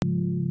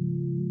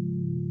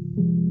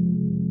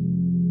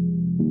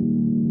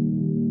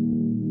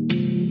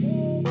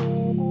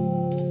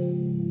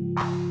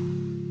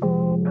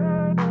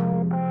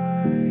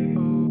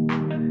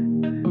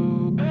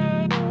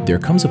There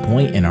comes a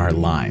point in our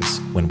lives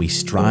when we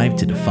strive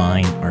to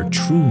define our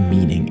true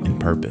meaning and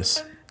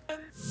purpose.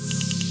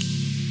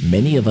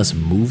 Many of us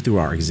move through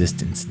our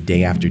existence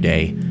day after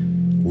day,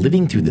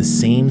 living through the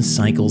same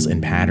cycles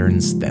and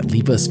patterns that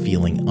leave us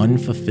feeling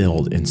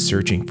unfulfilled and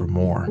searching for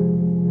more.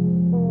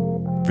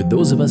 For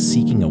those of us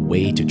seeking a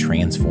way to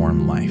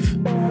transform life,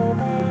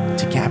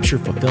 to capture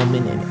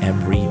fulfillment in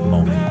every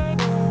moment,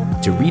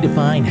 to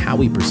redefine how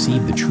we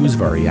perceive the truths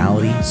of our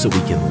reality so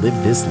we can live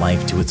this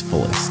life to its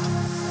fullest.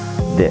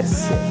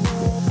 This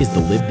is the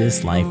Live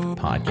This Life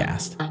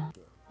podcast.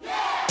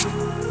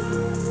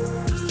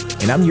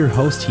 And I'm your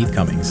host, Heath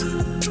Cummings.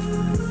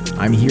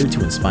 I'm here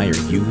to inspire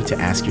you to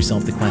ask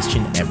yourself the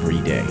question every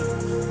day.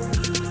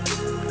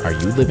 Are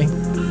you living?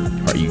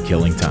 Are you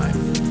killing time?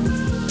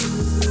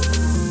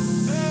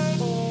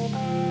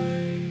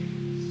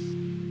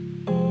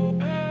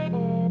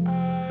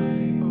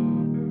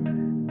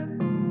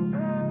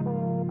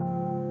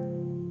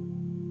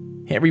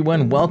 Hey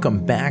everyone,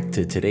 welcome back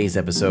to today's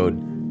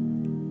episode.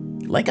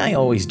 Like I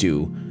always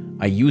do,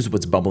 I use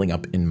what's bubbling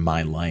up in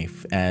my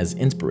life as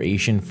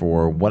inspiration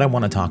for what I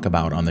want to talk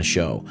about on the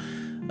show.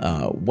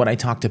 What I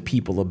talk to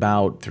people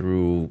about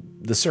through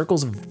the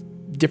circles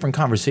of different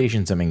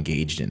conversations I'm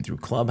engaged in through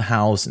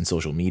Clubhouse and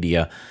social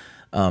media.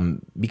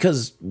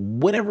 Because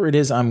whatever it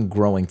is I'm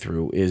growing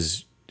through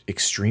is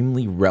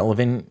extremely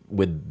relevant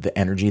with the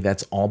energy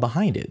that's all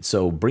behind it.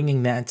 So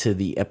bringing that to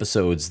the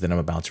episodes that I'm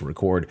about to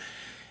record,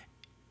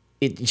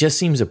 it just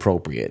seems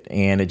appropriate,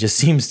 and it just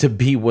seems to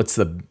be what's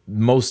the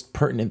most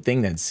pertinent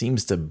thing that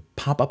seems to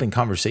pop up in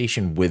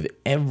conversation with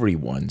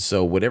everyone.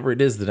 So whatever it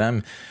is that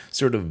I'm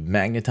sort of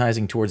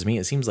magnetizing towards me,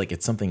 it seems like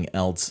it's something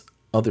else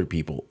other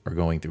people are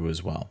going through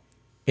as well.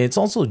 It's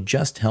also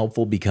just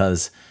helpful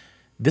because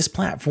this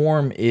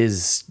platform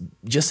is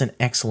just an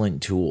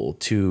excellent tool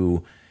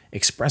to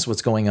express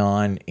what's going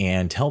on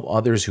and help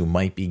others who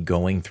might be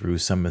going through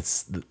some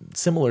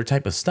similar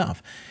type of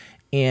stuff.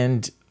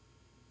 And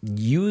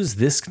use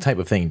this type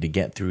of thing to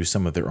get through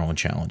some of their own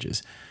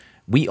challenges.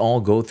 We all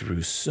go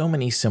through so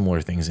many similar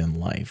things in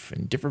life,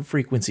 in different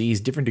frequencies,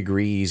 different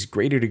degrees,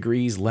 greater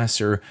degrees,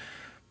 lesser.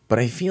 But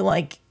I feel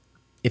like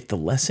if the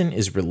lesson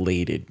is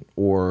related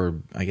or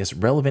I guess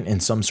relevant in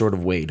some sort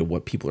of way to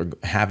what people are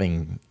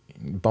having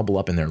bubble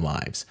up in their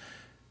lives,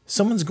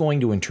 someone's going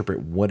to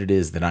interpret what it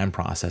is that I'm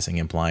processing,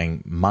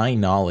 applying my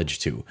knowledge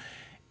to.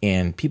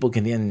 And people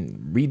can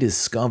then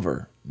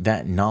rediscover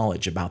that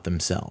knowledge about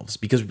themselves,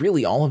 because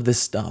really all of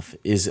this stuff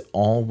is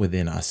all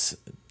within us.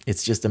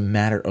 It's just a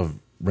matter of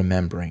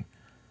remembering.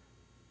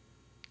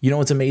 You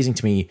know, it's amazing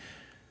to me,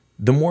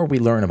 the more we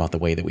learn about the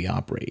way that we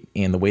operate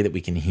and the way that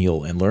we can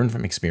heal and learn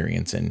from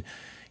experience, and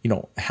you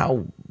know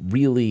how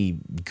really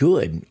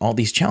good all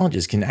these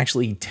challenges can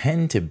actually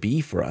tend to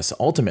be for us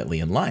ultimately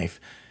in life,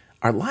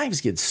 our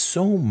lives get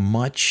so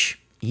much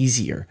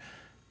easier.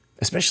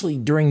 Especially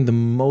during the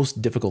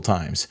most difficult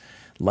times.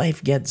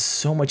 Life gets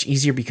so much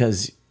easier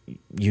because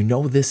you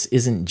know this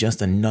isn't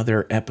just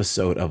another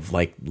episode of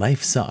like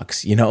life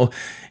sucks, you know?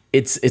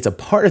 It's a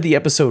part of the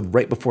episode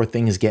right before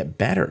things get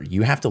better.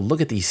 You have to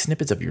look at these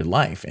snippets of your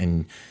life,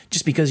 and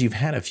just because you've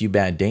had a few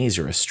bad days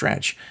or a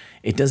stretch,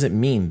 it doesn't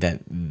mean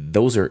that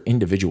those are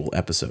individual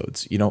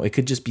episodes. You know, it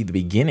could just be the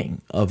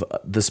beginning of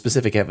the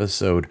specific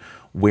episode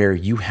where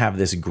you have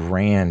this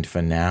grand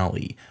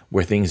finale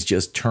where things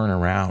just turn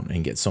around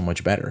and get so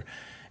much better.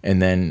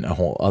 And then a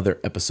whole other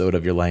episode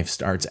of your life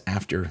starts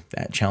after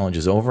that challenge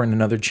is over, and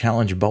another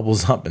challenge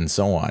bubbles up, and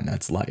so on.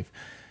 That's life.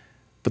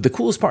 But the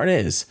coolest part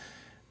is,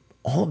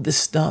 all of this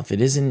stuff, it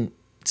isn't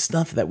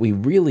stuff that we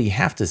really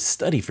have to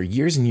study for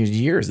years and years and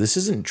years. This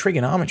isn't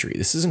trigonometry.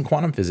 This isn't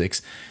quantum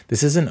physics.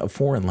 This isn't a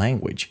foreign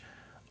language.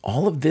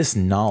 All of this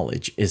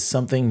knowledge is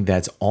something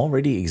that's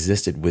already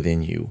existed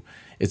within you.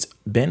 It's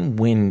been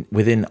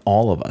within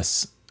all of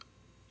us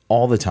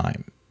all the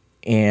time.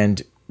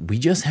 And we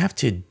just have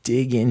to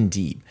dig in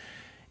deep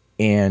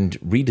and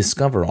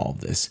rediscover all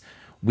of this.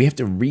 We have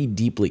to read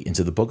deeply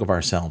into the book of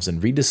ourselves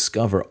and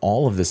rediscover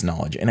all of this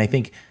knowledge. And I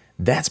think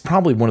that's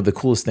probably one of the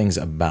coolest things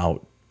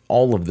about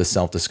all of the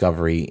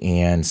self-discovery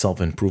and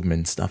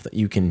self-improvement stuff that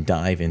you can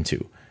dive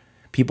into.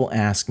 People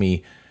ask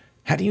me,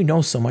 how do you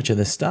know so much of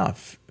this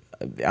stuff?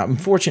 I'm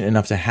fortunate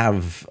enough to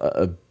have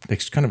a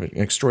kind of an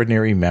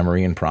extraordinary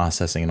memory and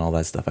processing and all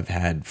that stuff I've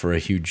had for a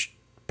huge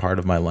part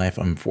of my life.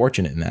 I'm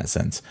fortunate in that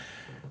sense.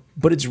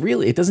 But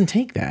it doesn't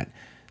take that.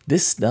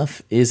 This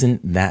stuff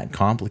isn't that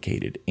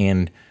complicated.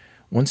 And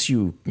once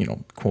you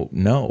quote,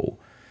 know,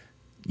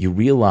 you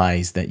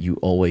realize that you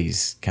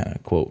always kind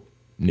of, quote,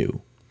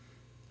 knew.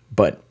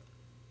 But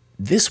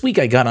this week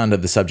I got onto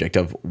the subject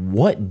of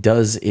what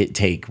does it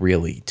take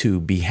really to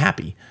be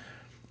happy?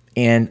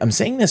 And I'm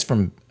saying this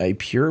from a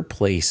pure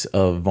place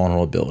of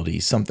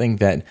vulnerability, something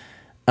that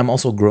I'm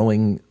also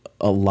growing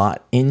a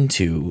lot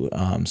into,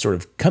 sort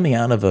of coming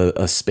out of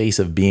a space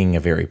of being a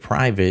very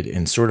private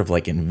and sort of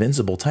like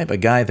invincible type of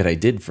guy that I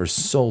did for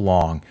so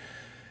long.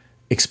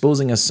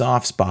 Exposing a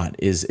soft spot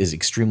is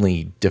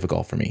extremely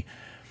difficult for me.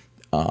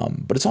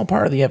 But it's all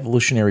part of the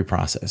evolutionary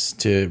process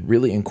to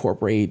really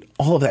incorporate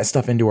all of that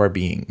stuff into our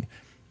being.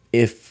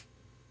 If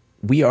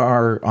we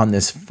are on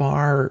this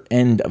far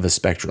end of a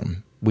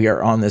spectrum. We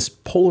are on this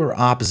polar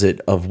opposite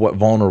of what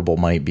vulnerable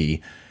might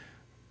be.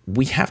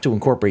 We have to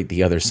incorporate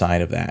the other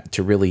side of that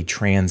to really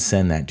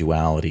transcend that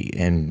duality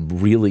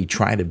and really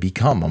try to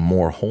become a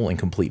more whole and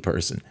complete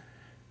person.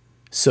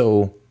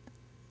 So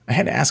I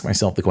had to ask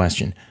myself the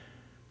question,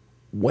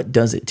 what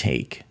does it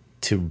take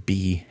to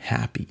be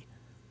happy?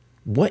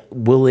 What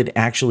will it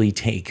actually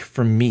take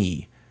for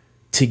me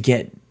to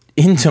get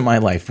into my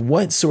life?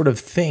 What sort of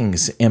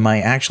things am I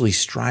actually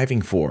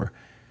striving for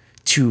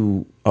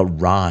to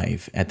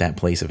arrive at that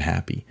place of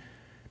happy?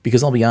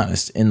 Because I'll be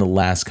honest, in the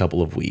last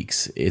couple of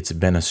weeks, it's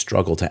been a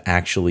struggle to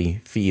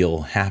actually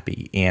feel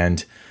happy.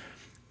 And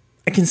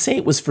I can say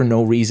it was for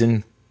no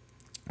reason,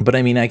 but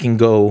I mean, I can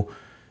go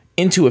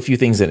into a few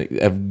things that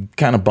have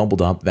kind of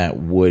bubbled up that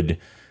would,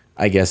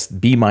 I guess,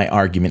 be my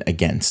argument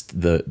against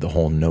the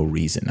whole no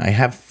reason. I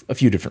have a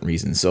few different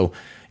reasons. So,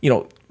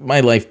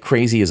 my life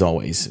crazy as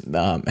always.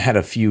 Had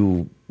a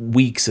few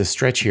weeks, a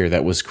stretch here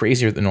that was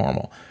crazier than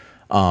normal.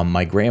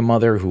 My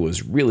grandmother, who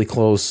was really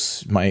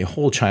close my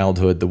whole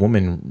childhood, the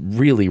woman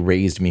really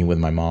raised me when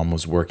my mom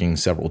was working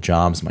several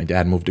jobs. My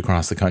dad moved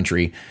across the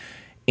country,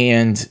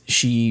 and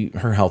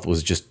her health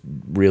was just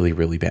really,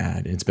 really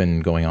bad. It's been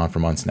going on for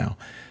months now.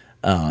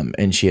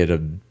 And she had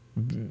a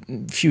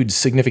few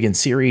significant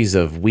series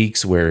of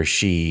weeks where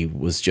she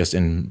was just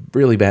in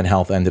really bad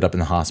health, ended up in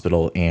the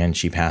hospital, and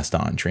she passed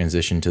on,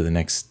 transitioned to the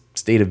next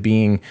state of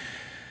being.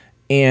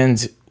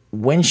 And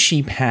when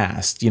she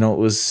passed, it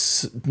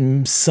was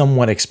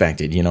somewhat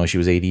expected. She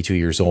was 82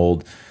 years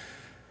old.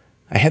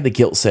 I had the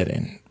guilt set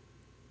in,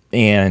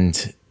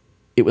 and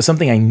it was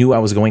something I knew I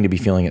was going to be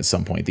feeling at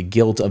some point, the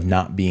guilt of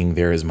not being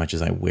there as much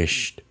as I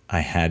wished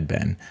I had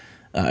been.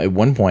 At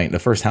one point, the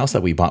first house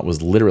that we bought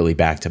was literally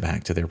back to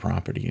back to their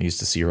property. I used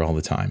to see her all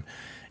the time.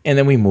 And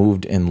then we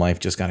moved, and life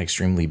just got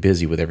extremely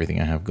busy with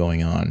everything I have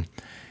going on.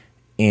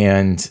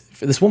 And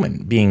for this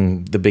woman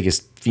being the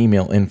biggest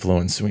female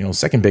influence,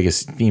 second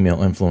biggest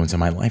female influence in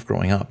my life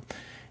growing up.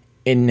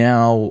 And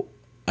now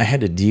I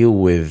had to deal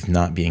with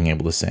not being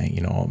able to say,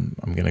 I'm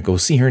going to go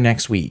see her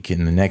next week.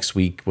 And the next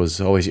week was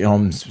always,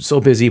 I'm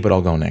so busy, but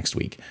I'll go next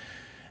week.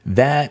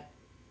 The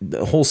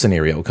whole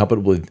scenario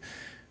coupled with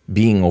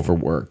being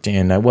overworked,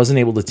 and I wasn't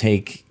able to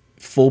take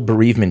full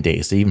bereavement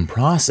days to even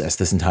process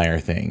this entire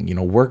thing.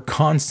 Work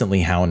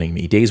constantly hounding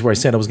me. Days where I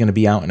said I was going to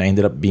be out and I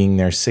ended up being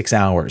there 6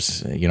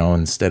 hours,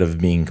 instead of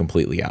being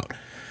completely out.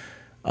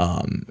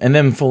 And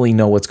then fully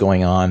know what's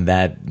going on.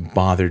 That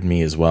bothered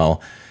me as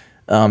well.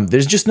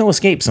 There's just no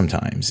escape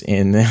sometimes.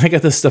 And I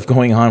got this stuff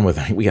going on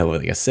we got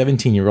like a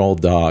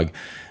 17-year-old dog.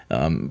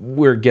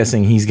 We're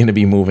guessing he's going to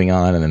be moving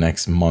on in the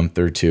next month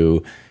or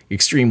two.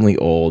 Extremely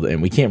old,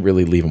 and we can't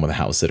really leave him with a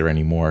house sitter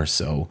anymore.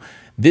 So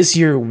this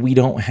year we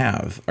don't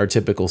have our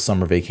typical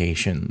summer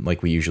vacation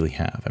like we usually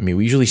have. I mean,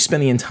 we usually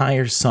spend the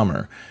entire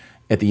summer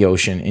at the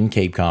ocean in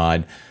Cape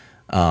Cod.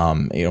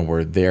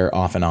 We're there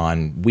off and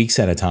on weeks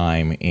at a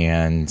time.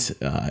 And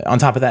on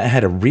top of that, I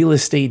had a real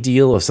estate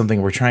deal of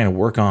something we're trying to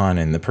work on,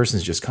 and the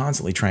person's just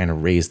constantly trying to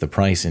raise the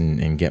price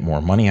and get more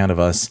money out of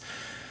us,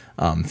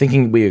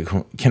 thinking we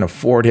can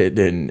afford it.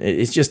 And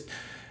it's just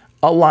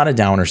a lot of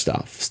downer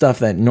stuff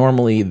that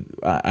normally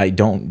I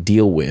don't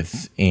deal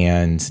with,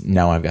 and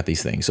now I've got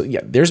these things. So yeah,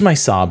 there's my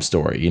sob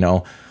story,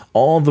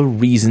 all the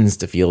reasons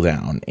to feel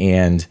down.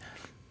 And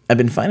I've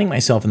been finding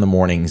myself in the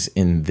mornings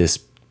in this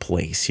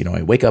place.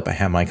 I wake up, I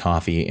have my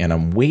coffee, and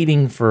I'm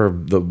waiting for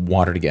the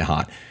water to get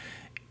hot.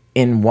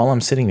 And while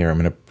I'm sitting there,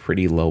 I'm in a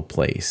pretty low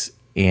place.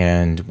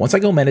 And once I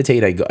go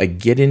meditate, I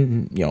get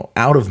in,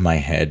 out of my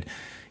head,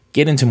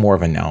 get into more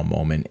of a now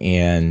moment,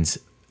 and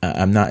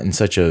I'm not in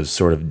such a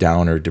sort of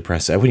downer,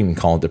 depressed. I wouldn't even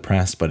call it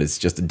depressed, but it's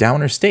just a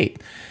downer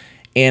state.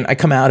 And I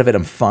come out of it,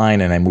 I'm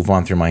fine, and I move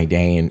on through my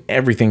day, and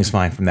everything's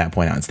fine from that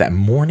point on. It's that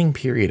morning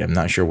period, I'm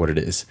not sure what it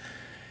is.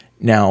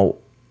 Now,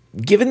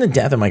 given the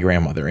death of my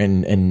grandmother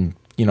and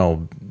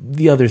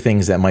the other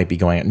things that might be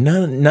going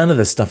on, none of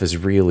this stuff is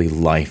really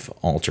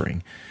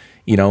life-altering.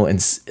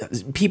 And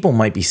people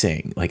might be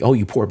saying, like, oh,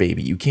 you poor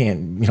baby, you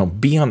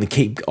can't, be on the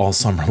Cape all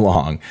summer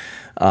long.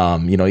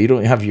 You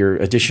don't have your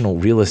additional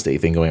real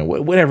estate thing going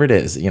on, whatever it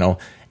is,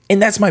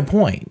 and that's my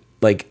point.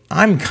 Like,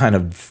 I'm kind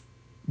of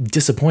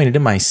disappointed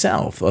in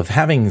myself of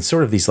having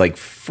sort of these like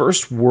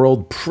first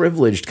world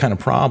privileged kind of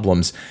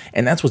problems.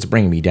 And that's what's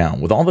bringing me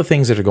down with all the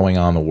things that are going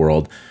on in the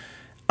world.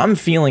 I'm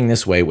feeling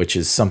this way, which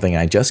is something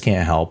I just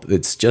can't help.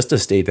 It's just a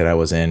state that I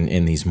was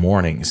in these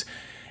mornings.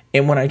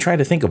 And when I try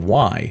to think of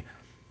why,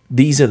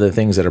 these are the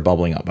things that are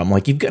bubbling up. I'm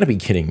like, you've got to be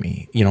kidding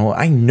me.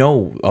 I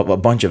know a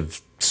bunch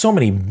of so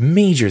many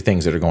major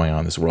things that are going on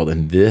in this world,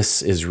 and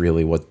this is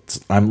really what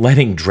I'm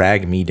letting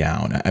drag me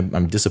down.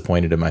 I'm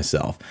disappointed in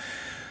myself.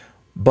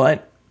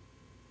 But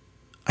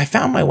I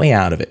found my way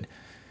out of it.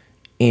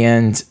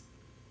 And,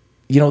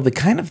 the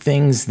kind of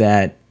things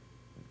that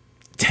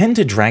tend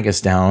to drag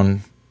us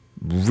down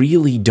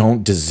really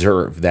don't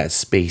deserve that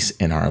space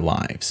in our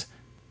lives.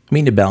 I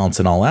mean, to balance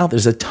it all out,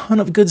 there's a ton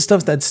of good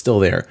stuff that's still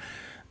there.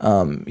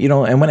 And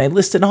when I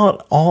listed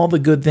out all the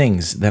good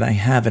things that I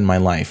have in my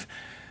life,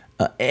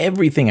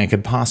 everything I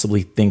could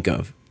possibly think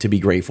of to be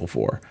grateful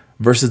for,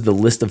 versus the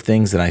list of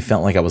things that I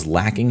felt like I was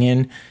lacking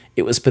in.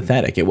 It was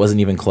pathetic. It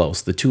wasn't even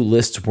close. The two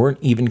lists weren't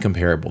even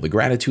comparable. The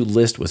gratitude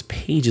list was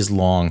pages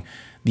long.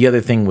 The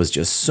other thing was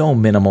just so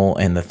minimal,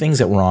 and the things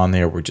that were on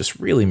there were just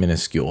really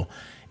minuscule.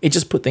 It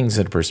just put things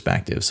into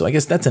perspective. So I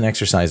guess that's an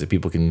exercise that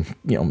people can,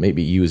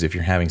 maybe use if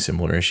you're having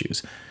similar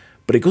issues.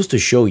 But it goes to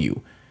show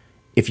you,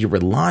 if you're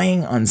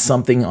relying on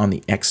something on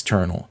the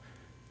external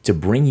to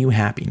bring you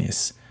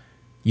happiness,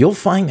 you'll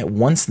find that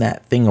once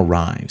that thing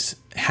arrives,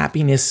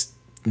 happiness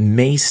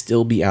may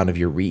still be out of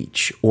your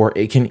reach, or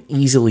it can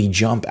easily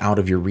jump out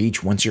of your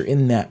reach once you're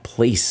in that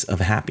place of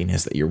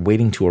happiness that you're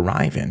waiting to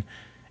arrive in.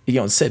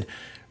 It said,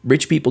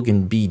 rich people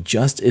can be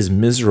just as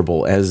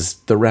miserable as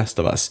the rest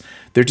of us.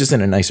 They're just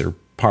in a nicer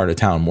part of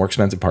town, more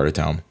expensive part of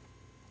town.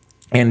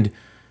 And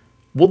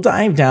we'll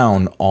dive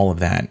down all of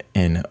that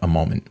in a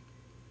moment.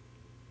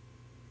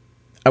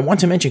 I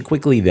want to mention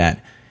quickly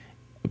that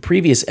the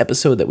previous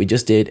episode that we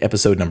just did,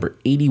 episode number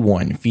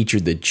 81,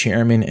 featured the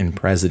chairman and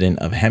president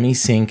of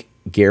HemiSync,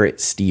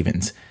 Garrett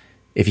Stevens.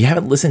 If you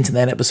haven't listened to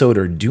that episode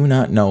or do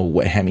not know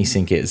what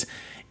HemiSync is,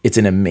 it's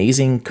an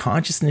amazing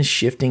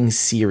consciousness-shifting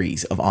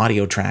series of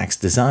audio tracks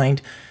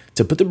designed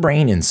to put the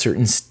brain in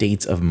certain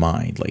states of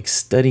mind, like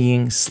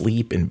studying,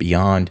 sleep, and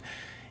beyond.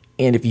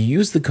 And if you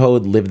use the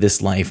code Live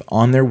This Life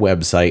on their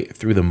website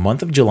through the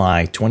month of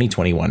July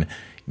 2021,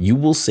 you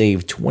will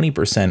save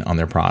 20% on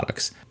their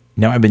products.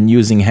 Now, I've been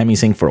using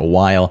HemiSync for a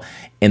while,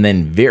 and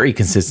then very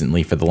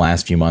consistently for the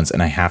last few months,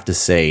 and I have to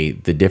say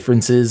the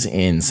differences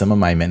in some of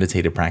my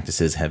meditative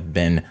practices have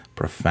been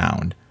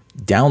profound.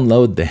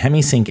 Download the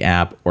HemiSync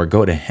app or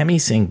go to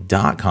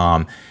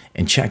hemisync.com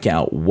and check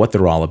out what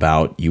they're all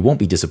about. You won't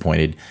be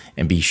disappointed,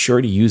 and be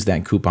sure to use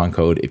that coupon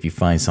code if you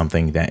find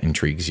something that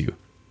intrigues you.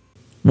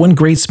 One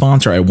great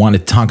sponsor I want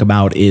to talk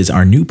about is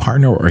our new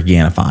partner,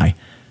 Organifi.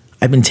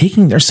 I've been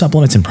taking their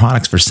supplements and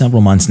products for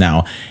several months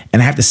now,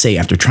 and I have to say,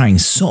 after trying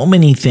so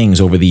many things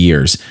over the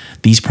years,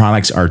 these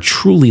products are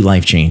truly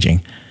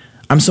life-changing.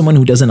 I'm someone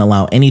who doesn't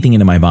allow anything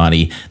into my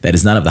body that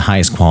is not of the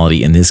highest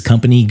quality, and this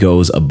company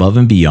goes above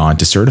and beyond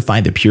to certify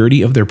the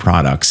purity of their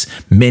products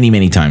many,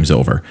 many times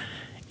over.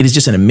 It is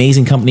just an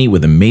amazing company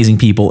with amazing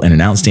people and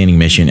an outstanding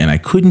mission, and I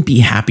couldn't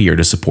be happier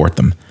to support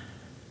them.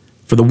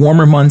 For the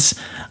warmer months,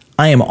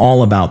 I am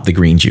all about the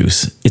green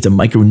juice. It's a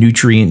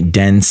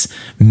micronutrient-dense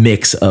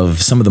mix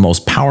of some of the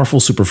most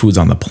powerful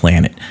superfoods on the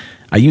planet.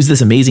 I use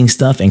this amazing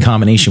stuff in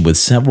combination with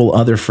several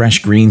other fresh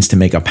greens to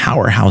make a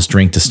powerhouse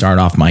drink to start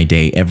off my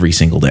day every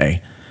single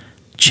day.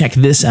 Check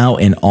this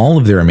out and all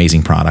of their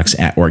amazing products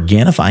at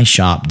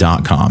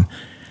OrganifiShop.com.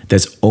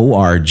 That's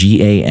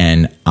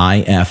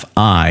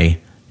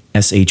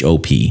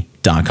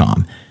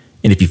OrganifiShop.com.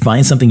 And if you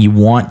find something you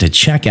want to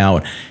check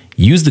out,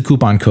 use the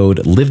coupon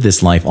code Live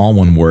This Life, all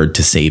one word,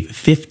 to save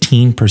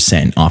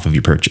 15% off of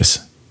your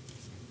purchase.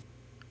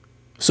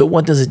 So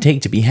what does it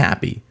take to be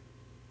happy?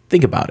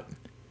 Think about it.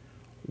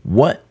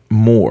 What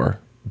more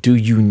do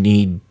you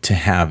need to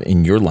have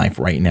in your life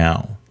right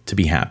now to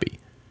be happy?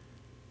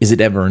 Is it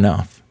ever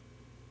enough?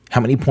 How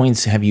many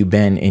points have you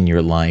been in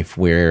your life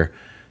where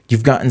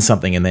you've gotten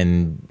something and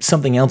then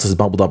something else has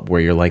bubbled up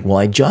where you're like, well,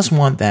 I just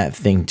want that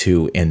thing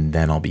too, and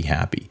then I'll be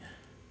happy?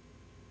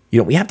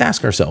 We have to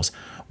ask ourselves,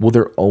 will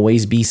there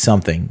always be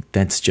something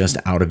that's just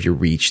out of your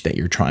reach that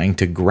you're trying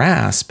to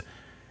grasp,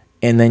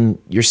 and then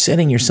you're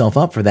setting yourself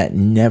up for that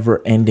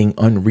never-ending,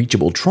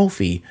 unreachable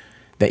trophy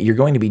that you're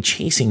going to be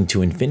chasing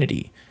to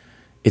infinity?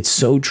 It's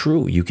so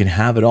true. You can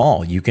have it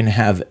all. You can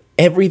have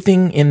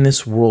everything in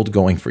this world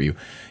going for you.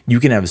 You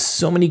can have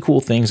so many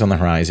cool things on the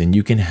horizon.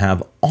 You can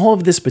have all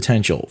of this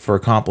potential for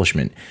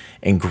accomplishment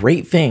and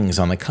great things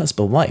on the cusp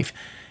of life.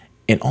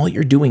 And all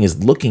you're doing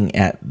is looking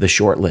at the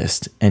short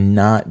list and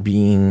not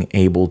being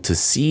able to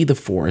see the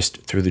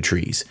forest through the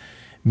trees.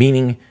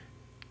 Meaning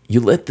you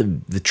let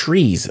the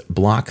trees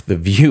block the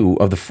view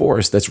of the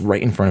forest that's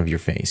right in front of your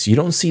face. You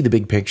don't see the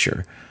big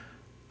picture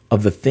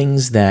of the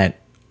things that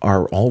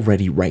are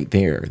already right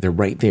there. They're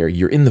right there.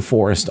 You're in the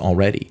forest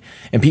already.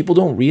 And people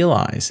don't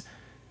realize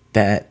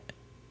that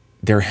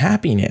their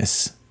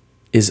happiness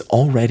is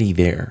already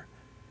there.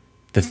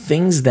 The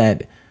things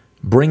that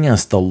bring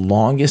us the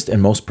longest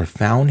and most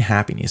profound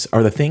happiness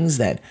are the things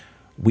that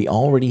we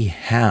already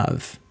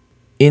have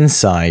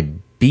inside,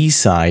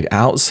 beside,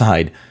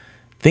 outside,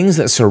 things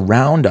that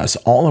surround us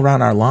all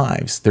around our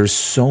lives. There's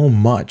so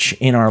much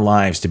in our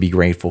lives to be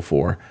grateful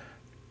for.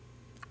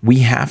 We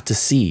have to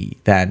see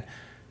that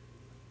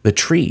the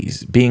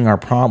trees, being our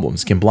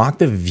problems, can block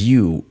the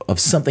view of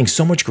something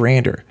so much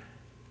grander,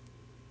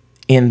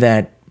 and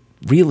that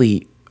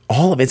really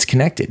all of it's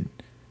connected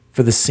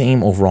for the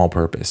same overall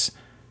purpose.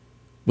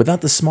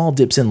 Without the small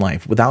dips in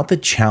life, without the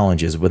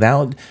challenges,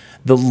 without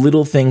the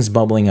little things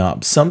bubbling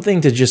up,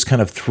 something to just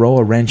kind of throw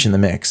a wrench in the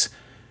mix,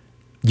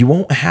 you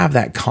won't have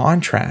that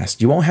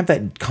contrast. You won't have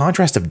that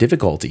contrast of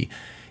difficulty.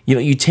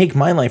 You take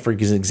my life for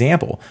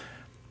example.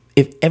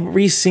 If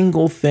every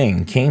single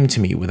thing came to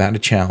me without a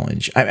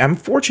challenge, I'm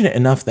fortunate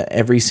enough that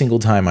every single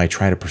time I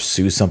try to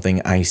pursue something,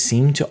 I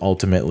seem to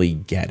ultimately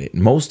get it.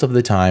 Most of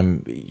the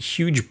time,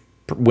 huge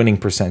winning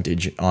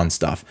percentage on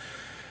stuff.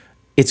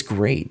 It's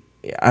great.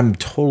 I'm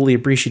totally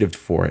appreciative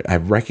for it.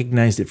 I've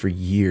recognized it for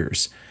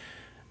years.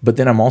 But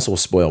then I'm also a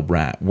spoiled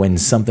brat. When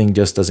something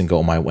just doesn't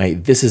go my way,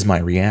 this is my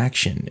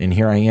reaction. And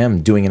here I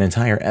am doing an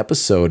entire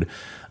episode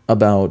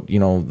about,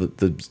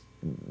 the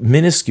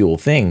minuscule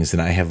things that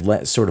I have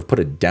let sort of put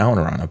a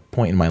downer on a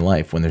point in my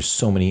life when there's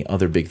so many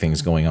other big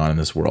things going on in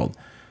this world.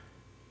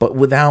 But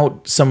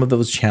without some of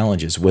those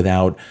challenges,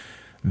 without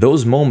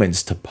those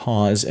moments to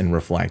pause and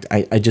reflect,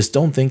 I just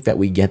don't think that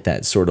we get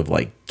that sort of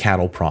like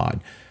cattle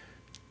prod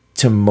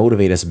to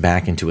motivate us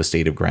back into a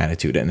state of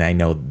gratitude. And I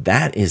know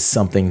that is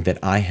something that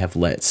I have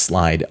let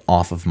slide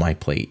off of my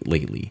plate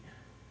lately.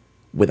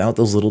 Without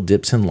those little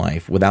dips in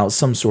life, without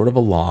some sort of a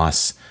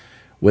loss,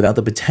 without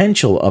the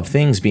potential of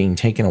things being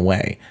taken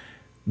away,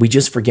 we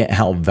just forget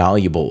how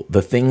valuable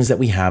the things that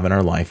we have in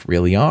our life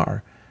really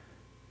are.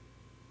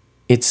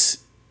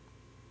 It's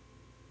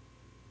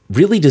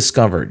really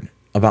discovered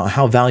about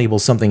how valuable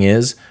something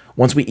is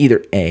once we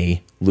either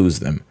A, lose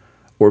them,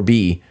 or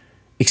B,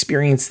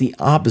 experience the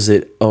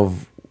opposite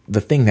of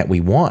the thing that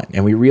we want.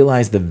 And we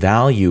realize the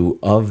value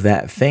of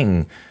that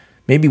thing.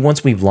 Maybe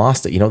once we've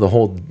lost it, the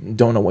whole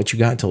don't know what you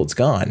got till it's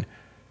gone.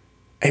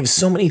 I have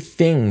so many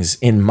things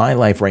in my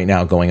life right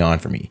now going on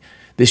for me.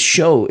 This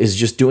show is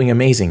just doing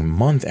amazing.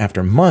 Month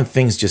after month,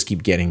 things just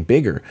keep getting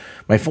bigger.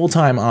 My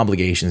full-time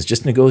obligations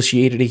just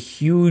negotiated a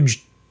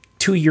huge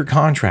 2-year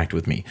contract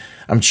with me.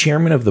 I'm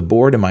chairman of the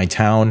board in my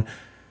town.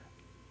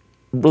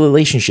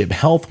 Relationship,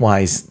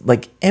 health-wise,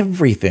 like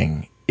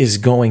everything is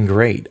going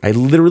great. I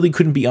literally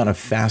couldn't be on a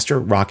faster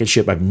rocket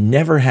ship. I've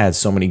never had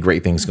so many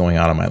great things going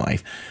on in my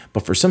life.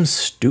 But for some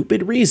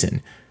stupid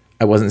reason,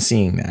 I wasn't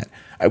seeing that.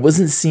 I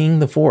wasn't seeing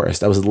the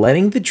forest. I was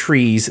letting the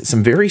trees,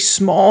 some very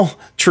small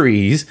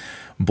trees,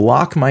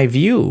 block my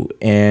view.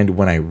 And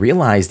when I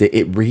realized it,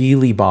 it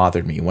really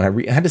bothered me. When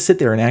I had to sit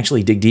there and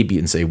actually dig deep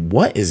and say,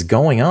 what is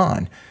going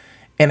on?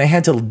 And I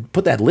had to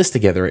put that list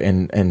together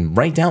and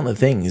write down the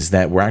things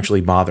that were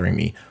actually bothering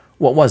me.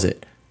 What was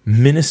it?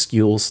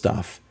 Minuscule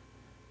stuff.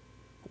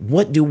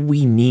 What do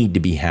we need to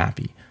be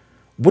happy?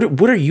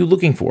 What are you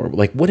looking for?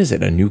 Like, what is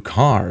it? A new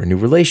car, a new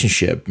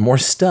relationship, more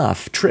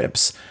stuff,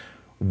 trips.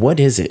 What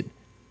is it?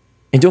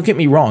 And don't get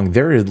me wrong,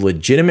 there are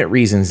legitimate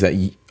reasons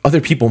that other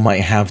people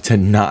might have to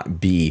not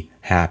be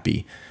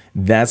happy.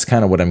 That's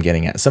kind of what I'm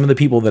getting at. Some of the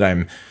people that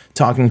I'm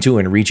talking to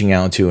and reaching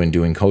out to and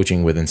doing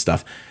coaching with and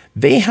stuff,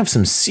 they have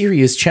some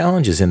serious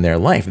challenges in their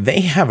life.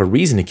 They have a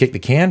reason to kick the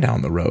can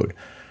down the road.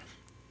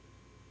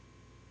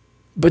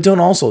 But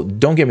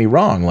don't get me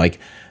wrong, like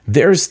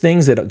there's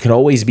things that could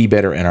always be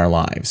better in our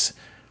lives.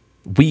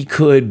 We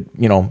could,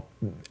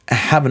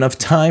 have enough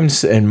time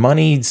and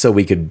money so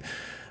we could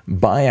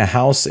buy a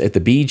house at the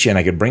beach and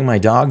I could bring my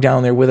dog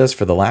down there with us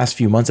for the last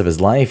few months of his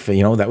life.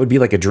 That would be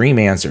like a dream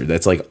answer.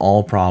 That's like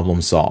all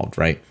problems solved,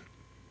 right?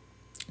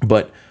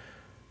 But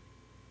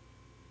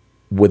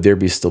would there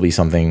still be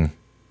something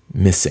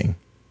missing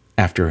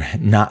after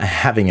not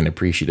having an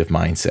appreciative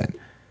mindset?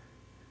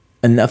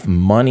 Enough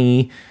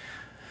money,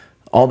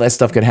 all that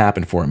stuff could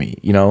happen for me.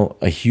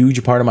 A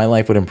huge part of my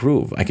life would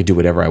improve. I could do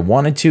whatever I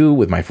wanted to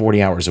with my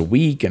 40 hours a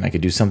week, and I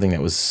could do something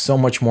that was so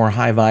much more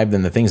high vibe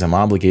than the things I'm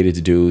obligated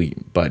to do.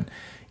 But,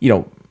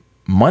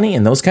 money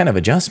and those kind of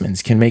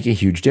adjustments can make a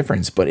huge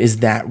difference. But is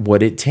that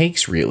what it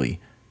takes,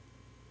 really?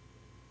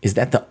 Is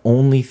that the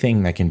only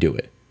thing that can do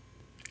it?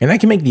 And I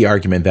can make the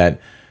argument that,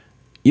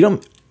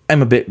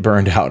 I'm a bit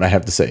burned out, I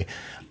have to say.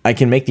 I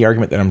can make the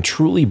argument that I'm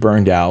truly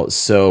burned out.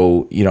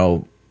 So,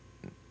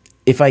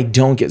 if I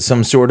don't get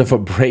some sort of a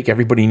break,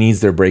 everybody needs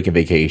their break and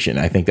vacation.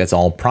 I think that's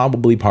all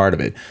probably part of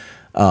it.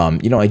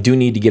 I do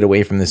need to get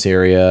away from this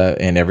area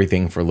and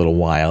everything for a little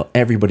while.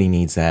 Everybody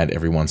needs that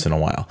every once in a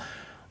while.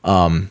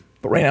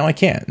 But right now I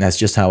can't. And that's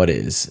just how it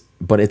is.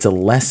 But it's a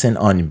lesson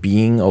on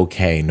being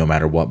okay no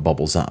matter what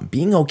bubbles up.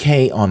 Being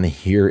okay on the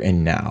here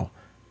and now.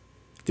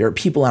 There are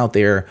people out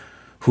there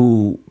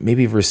who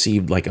maybe have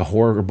received like a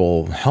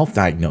horrible health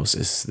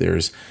diagnosis.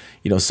 There's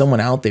someone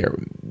out there,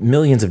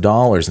 millions of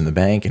dollars in the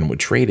bank, and would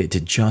trade it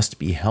to just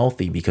be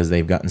healthy because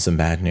they've gotten some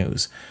bad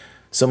news.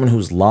 Someone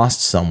who's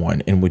lost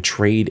someone and would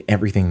trade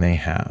everything they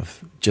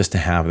have just to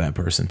have that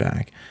person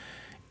back.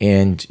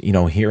 And,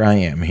 here I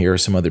am. Here are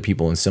some other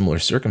people in similar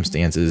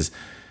circumstances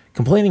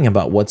complaining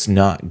about what's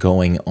not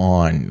going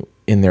on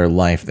in their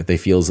life that they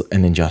feel is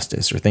an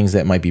injustice or things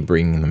that might be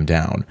bringing them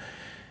down.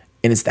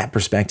 And it's that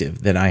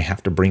perspective that I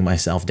have to bring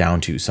myself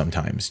down to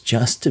sometimes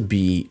just to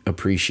be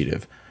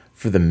appreciative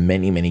for the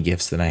many, many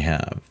gifts that I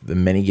have, the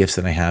many gifts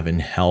that I have in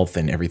health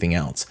and everything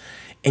else,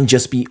 and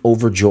just be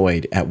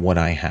overjoyed at what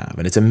I have.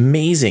 And it's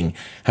amazing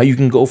how you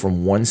can go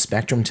from one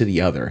spectrum to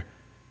the other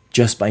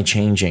just by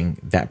changing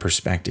that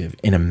perspective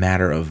in a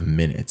matter of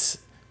minutes.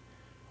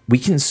 We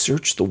can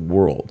search the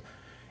world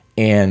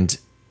and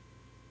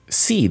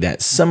see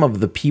that some of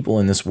the people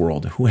in this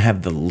world who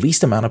have the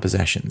least amount of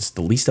possessions,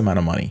 the least amount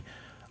of money,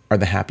 are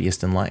the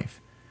happiest in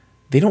life.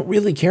 They don't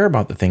really care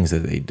about the things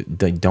that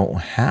they don't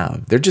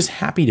have. They're just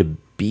happy to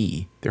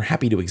be. They're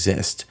happy to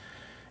exist.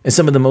 And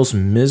some of the most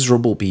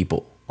miserable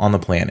people on the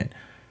planet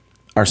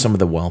are some of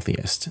the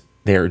wealthiest.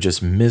 They're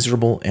just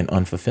miserable and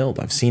unfulfilled.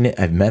 I've seen it,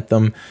 I've met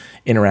them,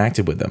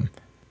 interacted with them.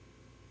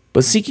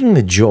 But seeking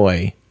the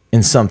joy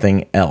in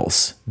something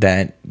else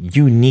that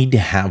you need to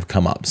have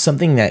come up,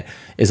 something that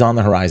is on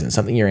the horizon,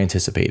 something you're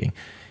anticipating.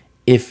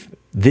 If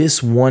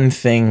this one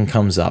thing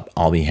comes up,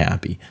 I'll be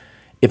happy.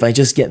 If I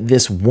just get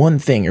this one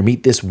thing or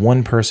meet this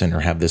one person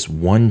or have this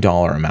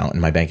 $1 amount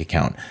in my bank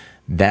account,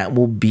 that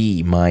will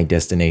be my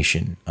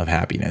destination of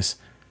happiness.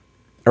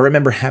 I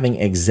remember having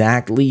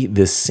exactly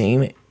the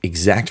same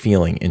exact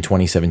feeling in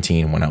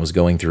 2017 when I was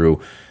going through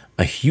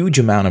a huge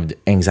amount of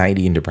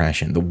anxiety and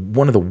depression.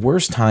 One of the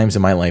worst times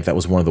in my life. That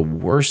was one of the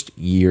worst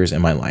years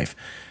in my life.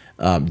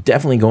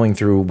 Definitely going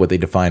through what they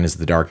define as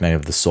the dark night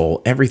of the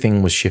soul.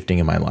 Everything was shifting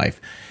in my life.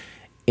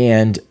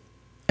 And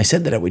I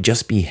said that I would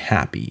just be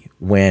happy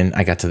when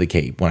I got to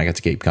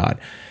Cape Cod.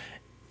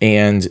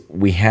 And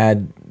we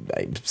had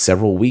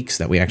several weeks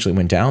that we actually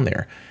went down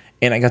there.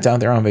 And I got down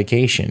there on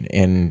vacation,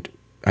 and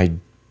I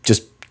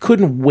just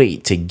couldn't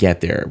wait to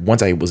get there.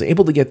 Once I was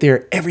able to get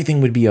there,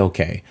 everything would be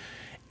okay.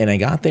 And I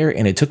got there,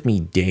 and it took me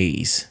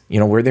days.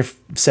 We're there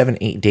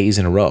 7-8 days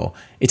in a row.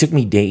 It took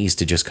me days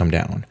to just come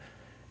down.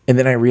 And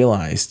then I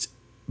realized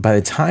by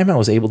the time I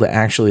was able to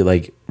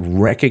actually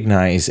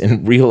recognize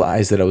and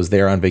realize that I was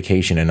there on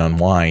vacation and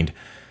unwind,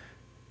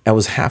 I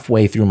was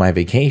halfway through my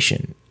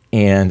vacation,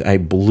 and I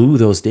blew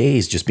those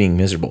days just being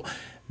miserable.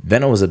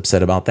 Then I was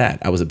upset about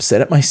that. I was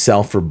upset at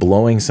myself for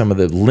blowing some of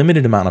the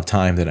limited amount of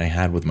time that I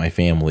had with my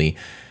family.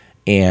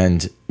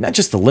 And not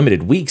just the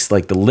limited weeks,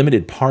 the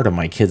limited part of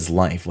my kid's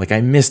life.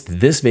 I missed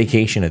this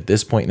vacation at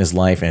this point in his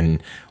life,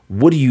 and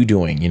what are you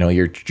doing?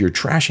 You're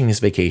trashing this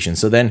vacation.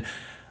 So then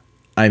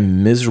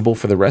I'm miserable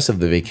for the rest of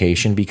the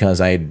vacation because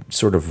I had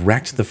sort of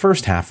wrecked the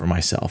first half for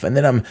myself. And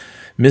then I'm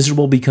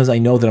miserable because I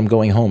know that I'm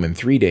going home in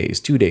 3 days,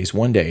 2 days,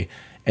 1 day.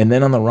 And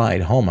then on the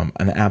ride home, I'm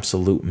an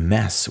absolute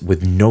mess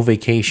with no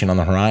vacation on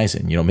the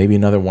horizon. Maybe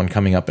another one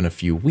coming up in a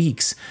few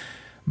weeks.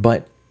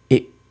 But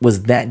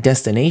was that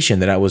destination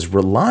that I was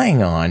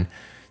relying on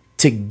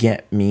to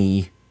get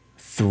me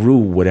through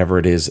whatever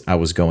it is I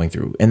was going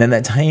through. And then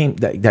that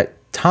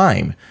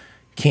time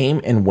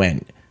came and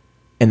went,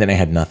 and then I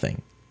had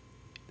nothing.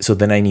 So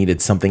then I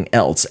needed something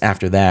else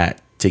after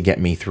that to get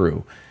me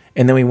through.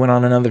 And then we went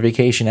on another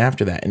vacation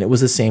after that, and it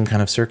was the same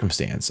kind of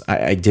circumstance.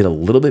 I did a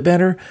little bit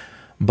better,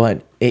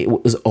 but it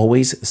was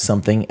always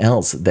something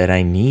else that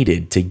I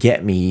needed to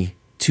get me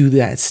to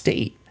that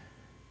state.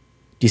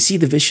 Do you see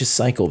the vicious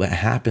cycle that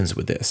happens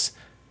with this?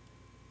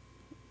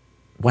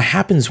 What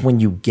happens when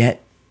you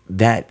get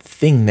that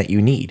thing that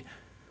you need?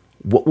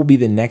 What will be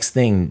the next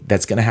thing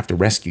that's going to have to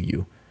rescue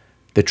you?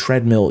 The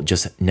treadmill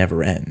just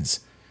never ends.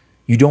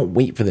 You don't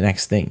wait for the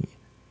next thing.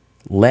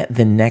 Let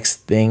the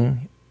next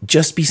thing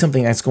just be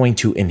something that's going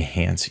to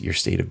enhance your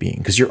state of being,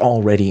 because you're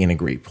already in a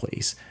great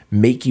place.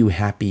 Make you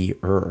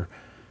happier.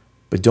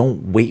 But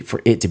don't wait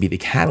for it to be the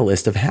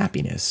catalyst of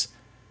happiness.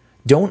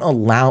 Don't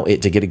allow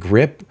it to get a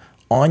grip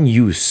on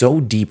you so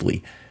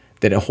deeply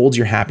that it holds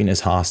your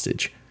happiness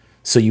hostage.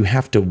 So you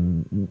have to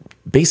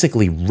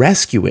basically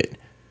rescue it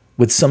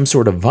with some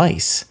sort of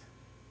vice,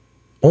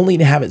 only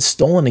to have it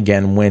stolen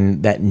again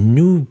when that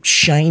new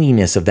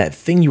shininess of that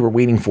thing you were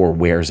waiting for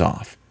wears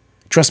off.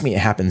 Trust me, it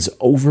happens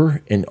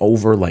over and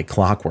over like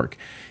clockwork.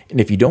 And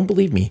if you don't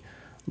believe me,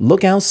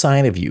 look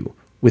outside of you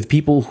with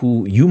people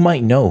who you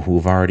might know who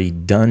have already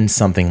done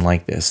something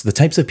like this. The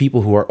types of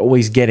people who are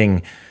always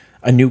getting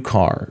a new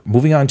car,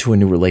 moving on to a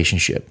new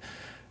relationship,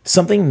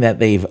 something that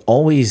they've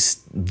always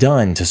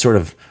done to sort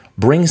of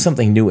bring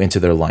something new into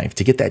their life,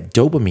 to get that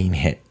dopamine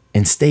hit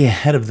and stay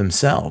ahead of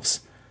themselves.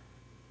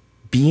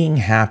 Being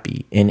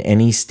happy in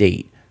any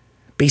state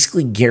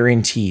basically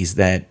guarantees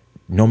that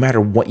no matter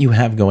what you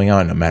have going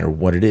on, no matter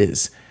what it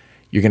is,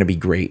 you're going to be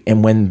great.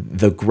 And when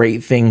the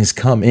great things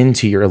come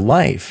into your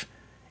life,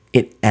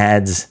 it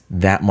adds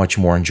that much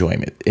more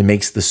enjoyment. It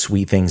makes the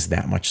sweet things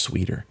that much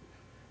sweeter.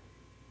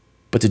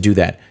 But to do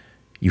that,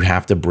 you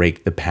have to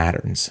break the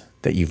patterns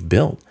that you've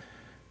built.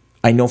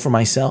 I know for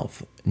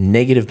myself,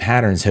 negative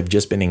patterns have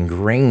just been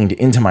ingrained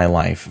into my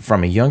life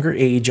from a younger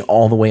age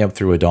all the way up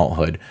through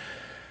adulthood.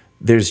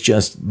 There's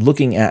just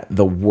looking at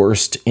the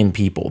worst in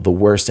people, the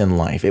worst in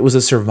life. It was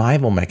a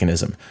survival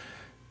mechanism.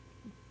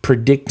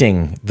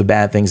 Predicting the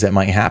bad things that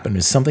might happen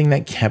is something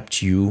that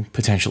kept you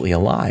potentially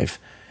alive.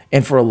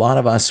 And for a lot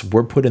of us,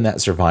 we're put in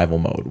that survival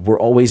mode. We're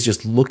always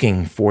just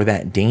looking for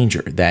that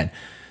danger, that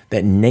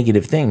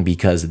negative thing,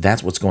 because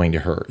that's what's going to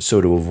hurt.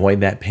 So to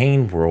avoid that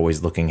pain, we're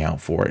always looking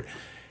out for it.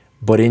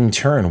 But in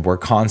turn, we're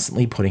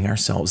constantly putting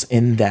ourselves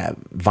in that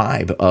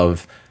vibe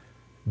of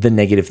the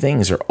negative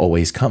things are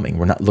always coming.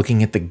 We're not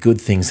looking at the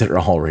good things that are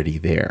already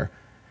there.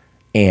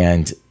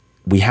 And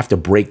we have to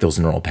break those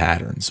neural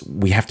patterns.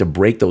 We have to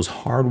break those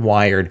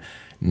hardwired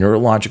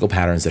neurological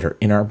patterns that are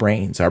in our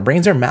brains. Our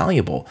brains are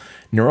malleable.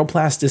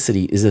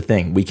 Neuroplasticity is a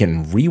thing. We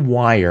can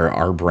rewire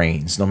our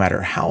brains no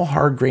matter how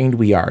hard-grained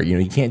we are.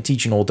 You can't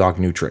teach an old dog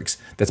new tricks.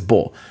 That's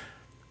bull.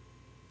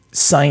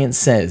 Science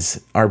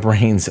says our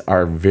brains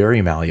are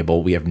very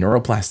malleable. We have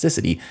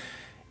neuroplasticity.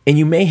 And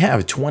you may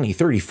have 20,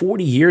 30,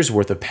 40 years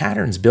worth of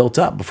patterns built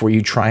up before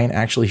you try and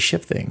actually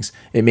shift things.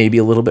 It may be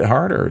a little bit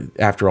harder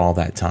after all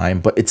that time,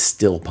 but it's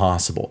still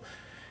possible.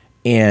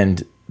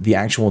 And the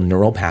actual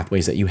neural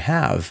pathways that you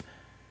have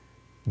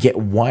get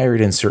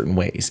wired in certain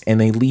ways,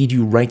 and they lead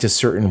you right to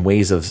certain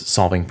ways of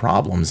solving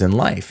problems in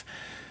life.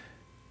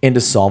 And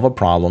to solve a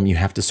problem, you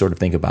have to sort of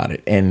think about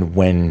it. And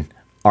when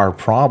our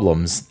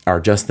problems are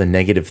just the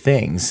negative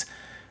things,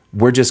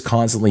 we're just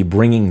constantly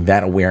bringing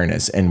that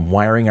awareness and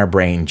wiring our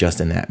brain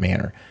just in that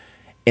manner.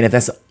 And if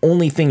that's the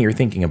only thing you're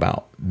thinking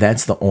about,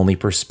 that's the only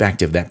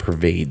perspective that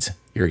pervades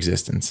your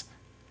existence.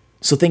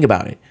 So think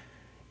about it.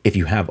 If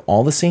you have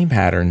all the same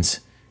patterns,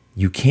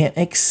 you can't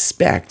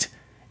expect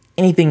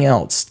anything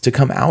else to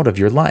come out of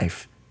your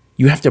life.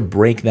 You have to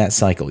break that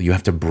cycle. You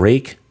have to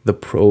break the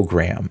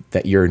program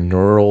that your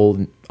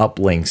neural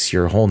uplinks,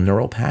 your whole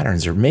neural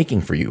patterns are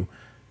making for you.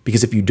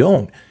 Because if you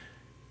don't,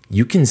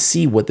 you can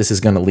see what this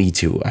is going to lead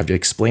to. I've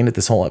explained it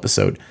this whole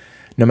episode.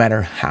 No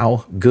matter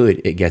how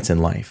good it gets in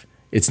life,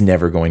 it's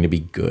never going to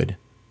be good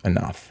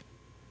enough.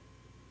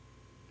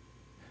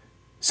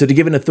 So to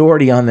give an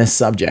authority on this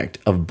subject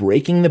of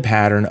breaking the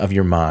pattern of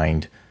your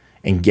mind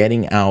and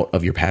getting out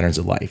of your patterns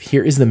of life,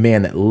 here is the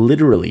man that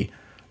literally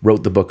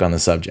wrote the book on the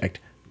subject,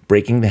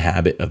 Breaking the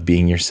Habit of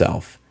Being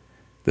Yourself.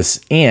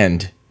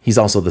 And he's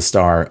also the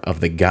star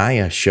of the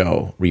Gaia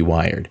show,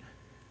 Rewired.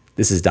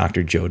 This is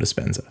Dr. Joe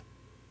Dispenza.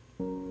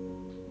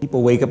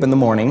 People wake up in the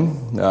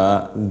morning,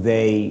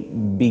 they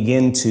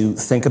begin to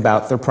think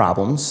about their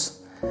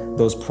problems.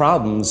 Those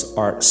problems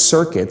are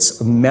circuits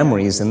of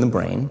memories in the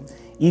brain.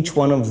 Each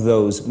one of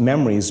those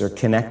memories are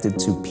connected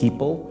to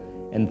people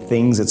and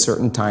things at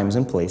certain times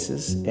and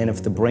places. And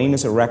if the brain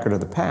is a record of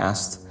the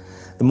past,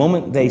 the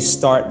moment they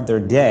start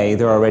their day,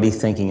 they're already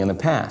thinking in the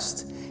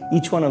past.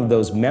 Each one of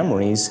those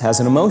memories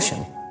has an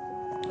emotion.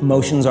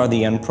 Emotions are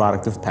the end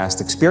product of past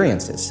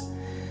experiences.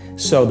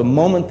 So the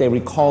moment they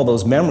recall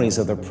those memories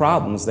of their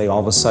problems, they all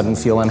of a sudden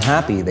feel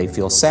unhappy, they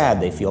feel sad,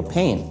 they feel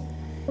pain.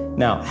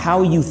 Now,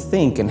 how you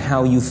think and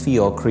how you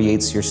feel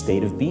creates your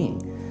state of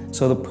being.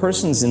 So the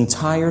person's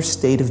entire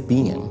state of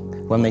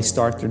being when they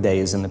start their day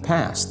is in the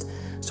past.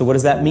 So what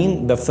does that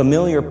mean? The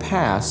familiar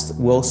past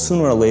will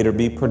sooner or later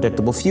be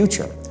predictable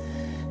future.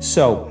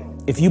 So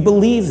if you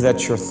believe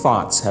that your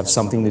thoughts have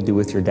something to do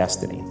with your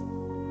destiny,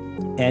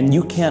 and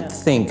you can't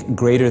think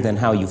greater than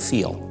how you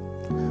feel,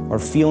 or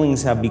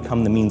feelings have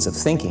become the means of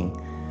thinking,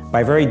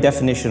 by very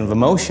definition of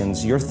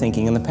emotions, you're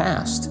thinking in the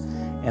past.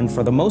 And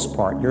for the most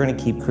part, you're going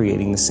to keep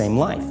creating the same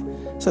life.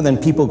 So then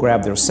people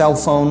grab their cell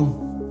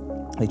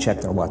phone, they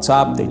check their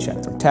WhatsApp, they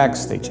check their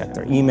text, they check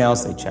their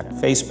emails, they check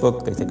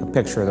Facebook, they take a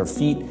picture of their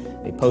feet,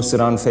 they post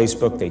it on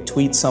Facebook, they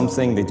tweet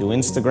something, they do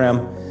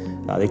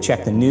Instagram, they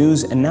check the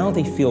news, and now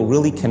they feel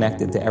really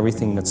connected to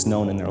everything that's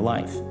known in their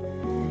life.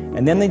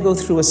 And then they go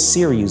through a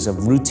series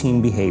of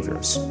routine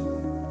behaviors.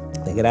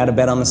 They get out of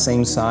bed on the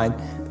same side,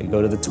 they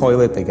go to the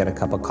toilet, they get a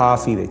cup of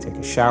coffee, they take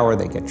a shower,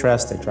 they get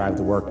dressed, they drive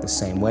to work the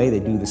same way, they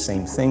do the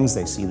same things,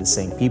 they see the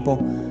same people,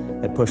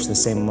 they push the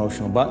same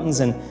emotional buttons,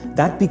 and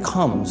that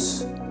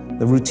becomes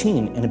the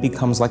routine, and it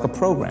becomes like a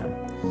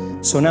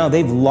program. So now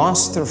they've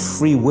lost their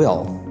free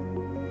will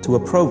to a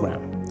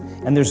program,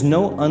 and there's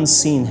no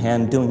unseen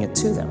hand doing it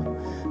to them.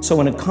 So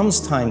when it comes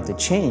time to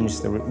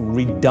change, the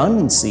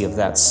redundancy of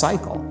that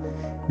cycle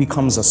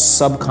becomes a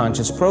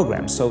subconscious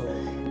program. So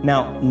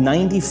now,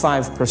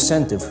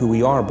 95% of who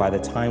we are by the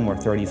time we're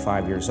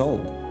 35 years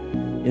old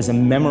is a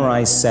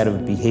memorized set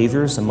of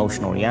behaviors,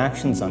 emotional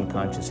reactions,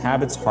 unconscious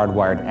habits,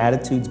 hardwired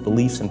attitudes,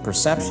 beliefs, and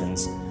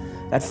perceptions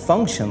that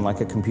function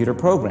like a computer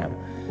program.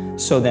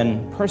 So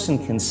then a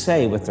person can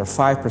say with their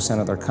 5%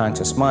 of their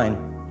conscious mind,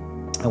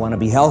 I want to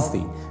be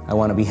healthy, I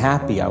want to be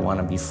happy, I want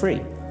to be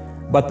free.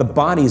 But the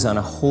body's on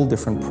a whole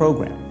different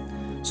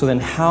program. So then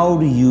how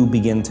do you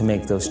begin to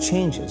make those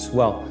changes?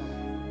 Well,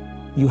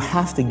 you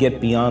have to get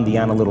beyond the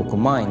analytical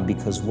mind,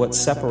 because what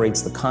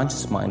separates the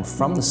conscious mind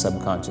from the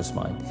subconscious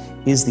mind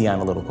is the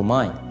analytical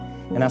mind.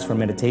 And that's where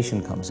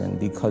meditation comes in,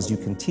 because you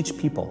can teach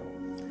people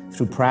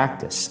through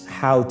practice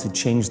how to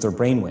change their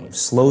brainwaves,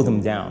 slow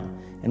them down.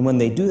 And when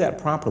they do that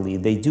properly,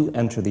 they do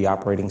enter the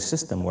operating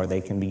system where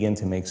they can begin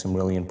to make some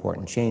really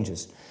important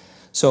changes.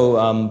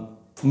 So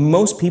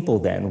most people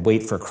then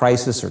wait for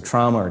crisis or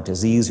trauma or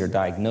disease or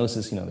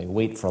diagnosis. They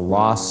wait for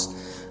loss,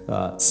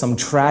 some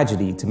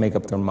tragedy to make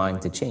up their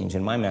mind to change.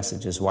 And my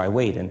message is, why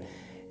wait?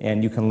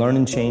 And you can learn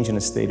and change in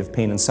a state of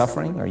pain and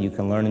suffering, or you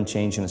can learn and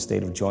change in a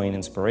state of joy and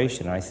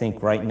inspiration. And I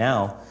think right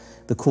now,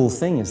 the cool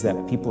thing is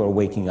that people are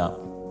waking up.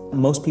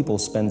 Most people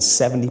spend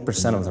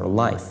 70% of their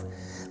life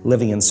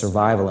living in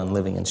survival and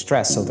living in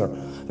stress. So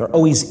they're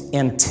always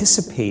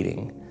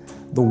anticipating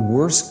the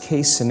worst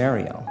case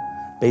scenario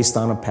based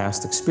on a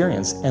past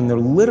experience. And they're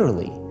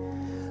literally,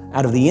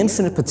 out of the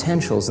infinite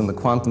potentials in the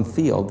quantum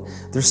field,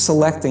 they're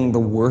selecting the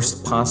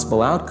worst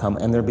possible outcome,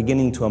 and they're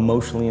beginning to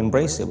emotionally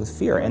embrace it with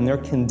fear. And they're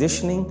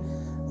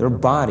conditioning their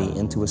body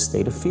into a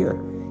state of fear.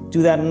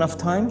 Do that enough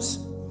times,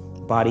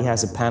 body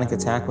has a panic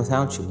attack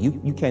without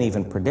you. You can't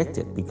even predict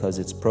it because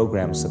it's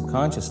programmed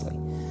subconsciously.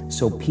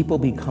 So people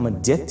become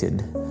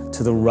addicted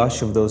to the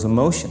rush of those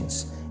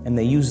emotions, and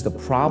they use the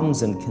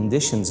problems and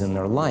conditions in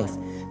their life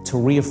to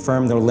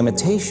reaffirm their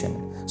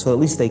limitation, so at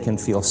least they can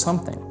feel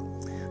something.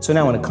 So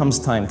now when it comes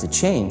time to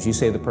change, you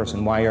say to the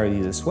person, why are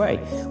you this way?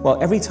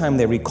 Well, every time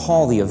they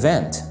recall the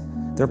event,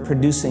 they're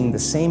producing the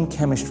same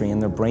chemistry in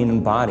their brain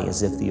and body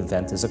as if the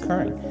event is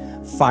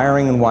occurring,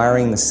 firing and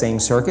wiring the same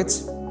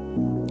circuits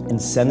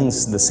and sending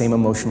the same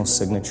emotional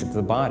signature to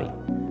the body.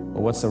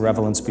 Well, what's the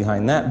relevance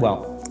behind that?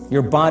 Well,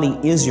 your body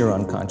is your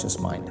unconscious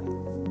mind.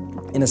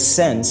 In a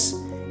sense,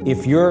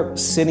 if you're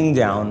sitting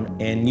down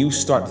and you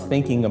start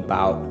thinking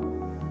about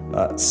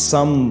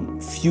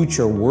some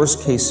future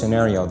worst-case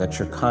scenario that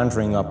you're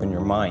conjuring up in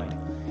your mind,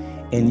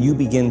 and you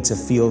begin to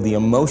feel the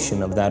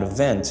emotion of that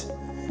event,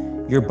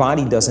 your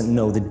body doesn't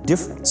know the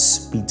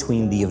difference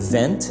between the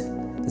event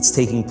that's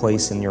taking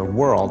place in your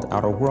world,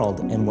 outer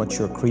world, and what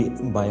you're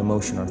creating by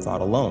emotion or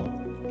thought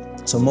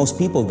alone. So most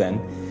people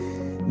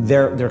then,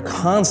 they're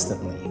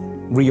constantly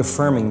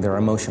reaffirming their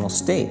emotional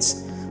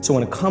states. So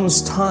when it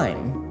comes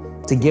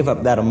time to give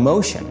up that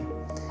emotion,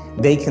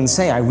 they can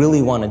say, I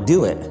really want to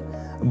do it.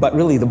 But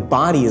really the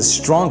body is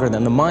stronger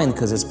than the mind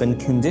because it's been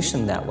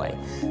conditioned that way.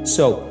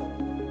 So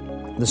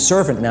the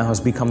servant now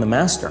has become the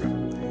master.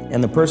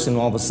 And the person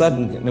all of a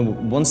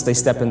sudden, once they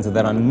step into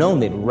that unknown,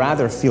 they'd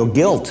rather feel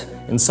guilt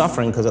and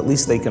suffering because at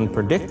least they can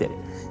predict it.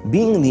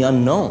 Being in the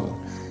unknown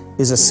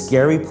is a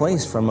scary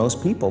place for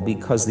most people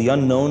because the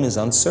unknown is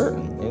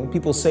uncertain. And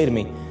people say to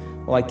me,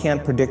 well, I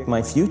can't predict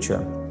my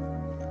future.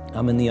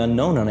 I'm in the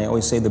unknown, and I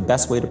always say the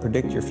best way to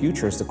predict your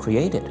future is to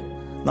create it.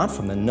 Not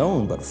from the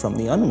known, but from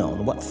the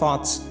unknown. What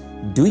thoughts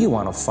do you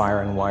want to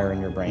fire and wire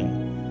in your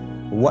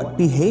brain? What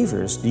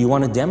behaviors do you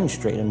want to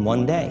demonstrate in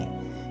one day?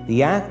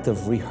 The act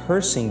of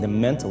rehearsing them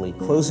mentally,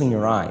 closing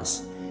your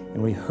eyes,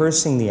 and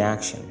rehearsing the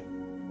action.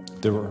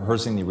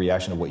 Rehearsing the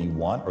reaction of what you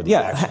want? Or the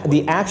action?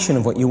 The action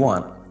of what you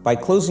want. By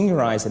closing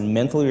your eyes and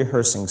mentally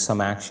rehearsing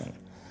some action.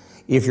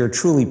 If you're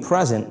truly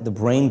present, the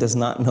brain does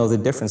not know the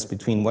difference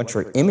between what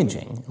you're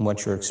imaging and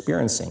what you're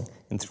experiencing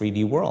in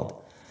 3D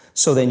world.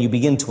 So then you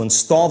begin to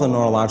install the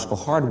neurological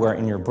hardware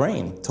in your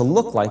brain to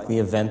look like the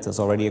event has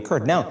already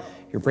occurred. Now,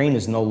 your brain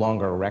is no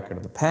longer a record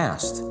of the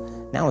past.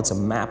 Now it's a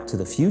map to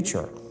the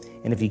future.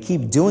 And if you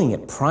keep doing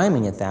it,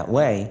 priming it that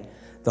way,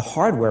 the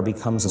hardware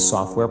becomes a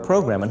software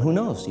program. And who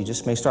knows, you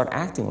just may start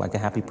acting like a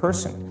happy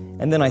person.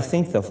 And then I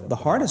think the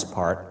hardest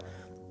part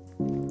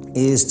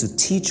is to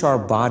teach our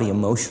body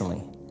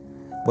emotionally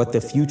what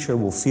the future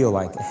will feel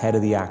like ahead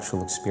of the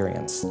actual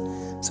experience.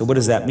 So what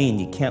does that mean?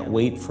 You can't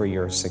wait for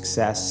your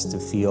success to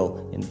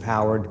feel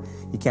empowered.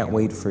 You can't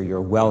wait for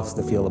your wealth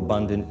to feel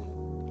abundant.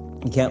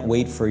 You can't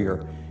wait for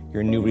your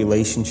new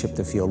relationship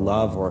to feel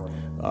love or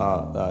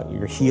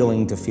your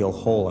healing to feel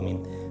whole. I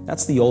mean,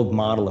 that's the old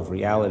model of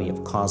reality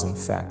of cause and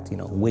effect,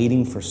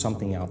 waiting for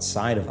something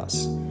outside of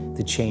us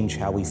to change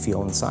how we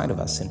feel inside of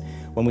us. And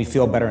when we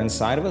feel better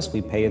inside of us,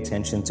 we pay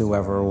attention to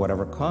whoever or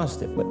whatever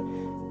caused it. But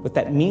what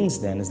that means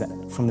then is that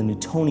from the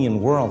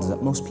Newtonian world is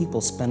that most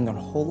people spend their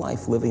whole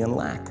life living in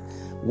lack,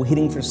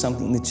 waiting for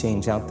something to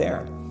change out there.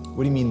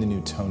 What do you mean the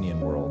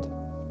Newtonian world?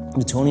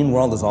 Newtonian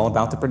world is all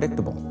about the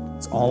predictable.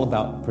 It's all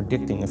about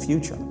predicting the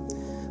future.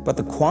 But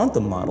the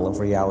quantum model of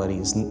reality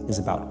is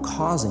about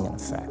causing an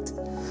effect.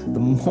 The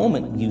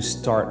moment you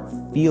start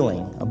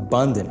feeling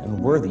abundant and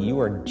worthy, you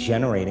are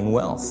generating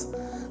wealth.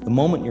 The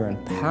moment you're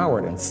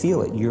empowered and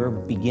feel it, you're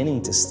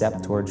beginning to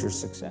step towards your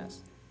success.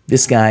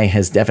 This guy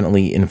has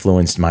definitely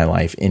influenced my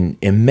life in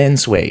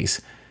immense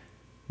ways.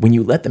 When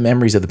you let the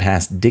memories of the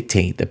past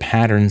dictate the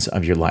patterns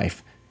of your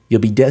life, you'll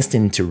be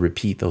destined to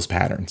repeat those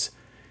patterns.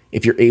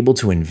 If you're able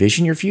to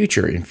envision your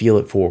future and feel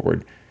it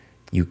forward,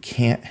 you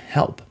can't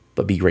help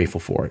but be grateful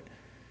for it.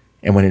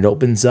 And when it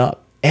opens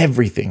up,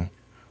 everything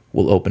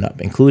will open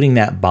up, including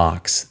that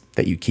box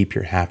that you keep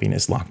your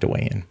happiness locked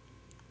away in.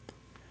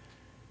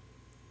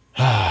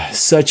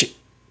 Such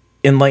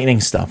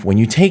enlightening stuff. When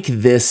you take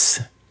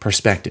this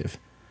perspective,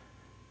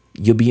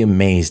 you'll be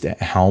amazed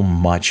at how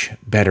much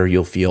better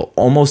you'll feel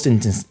almost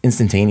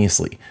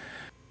instantaneously.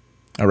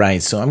 All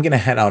right, so I'm going to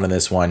head out on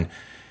this one.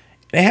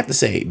 And I have to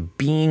say,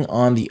 being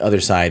on the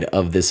other side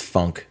of this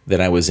funk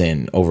that I was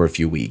in over a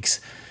few weeks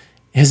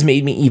has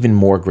made me even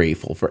more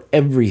grateful for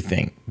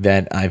everything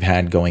that I've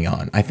had going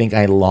on. I think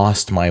I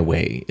lost my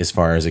way as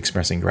far as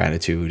expressing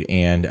gratitude,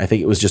 and I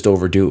think it was just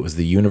overdue. It was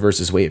the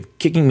universe's way of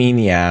kicking me in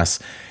the ass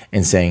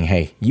and saying,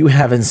 hey, you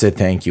haven't said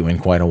thank you in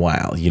quite a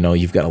while.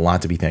 You've got a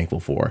lot to be thankful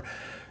for.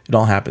 It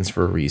all happens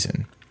for a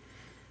reason.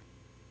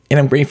 And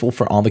I'm grateful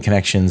for all the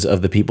connections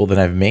of the people that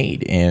I've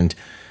made. And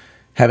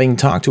having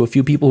talked to a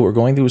few people who are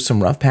going through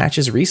some rough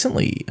patches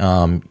recently,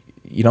 I'm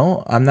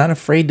not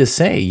afraid to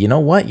say, you know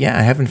what? Yeah,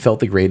 I haven't felt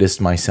the greatest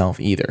myself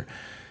either.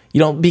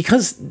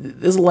 Because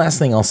this is the last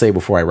thing I'll say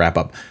before I wrap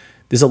up.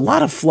 There's a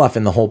lot of fluff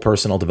in the whole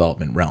personal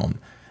development realm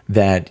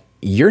that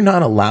you're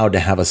not allowed to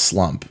have a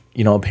slump.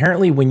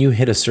 Apparently when you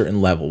hit a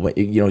certain level,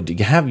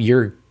 to have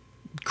your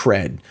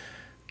cred,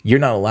 you're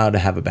not allowed to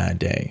have a bad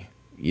day.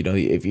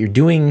 If you're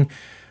doing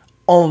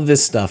all of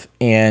this stuff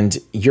and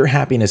your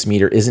happiness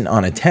meter isn't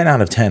on a 10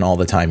 out of 10 all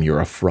the time, you're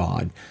a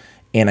fraud.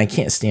 And I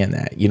can't stand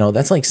that.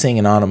 That's like saying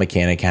an auto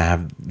mechanic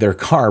have their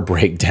car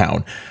break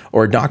down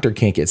or a doctor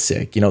can't get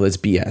sick. That's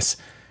BS.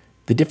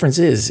 The difference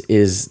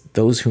is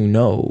those who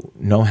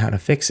know how to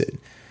fix it.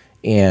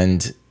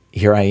 And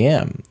here I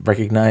am,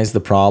 recognized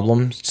the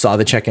problem, saw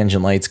the check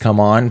engine lights come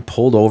on,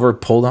 pulled over,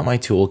 pulled out my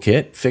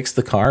toolkit, fixed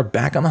the car,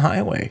 back on the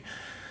highway.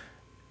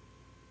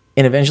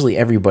 And eventually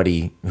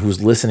everybody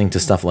who's listening to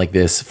stuff like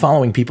this,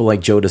 following people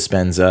like Joe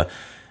Dispenza,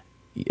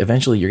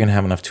 eventually you're going to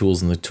have enough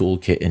tools in the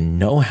toolkit and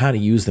know how to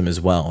use them as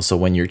well. So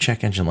when your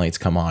check engine lights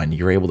come on,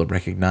 you're able to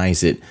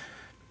recognize it,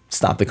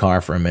 stop the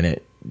car for a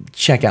minute,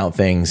 check out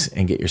things,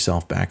 and get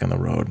yourself back on the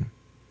road.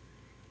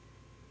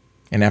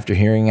 And after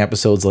hearing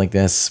episodes like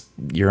this,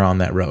 you're on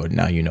that road.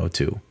 Now you know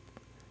too.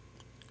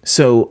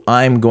 So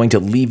I'm going to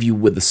leave you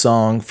with a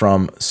song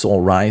from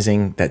Soul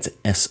Rising. That's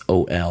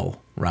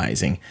SOL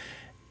Rising.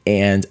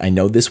 And I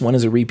know this one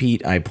is a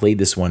repeat. I played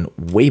this one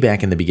way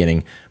back in the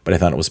beginning, but I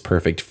thought it was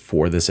perfect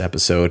for this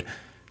episode.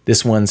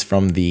 This one's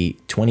from the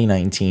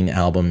 2019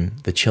 album,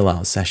 The Chill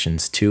Out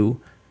Sessions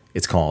 2.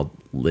 It's called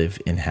Live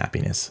in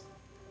Happiness.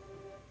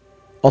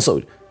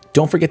 Also,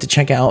 don't forget to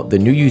check out the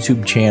new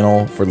YouTube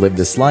channel for Live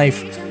This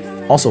Life.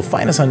 Also,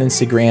 find us on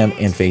Instagram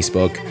and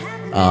Facebook,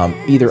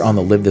 either on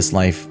the Live This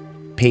Life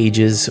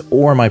pages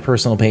or my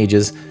personal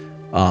pages.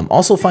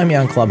 Also find me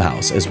on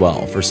Clubhouse as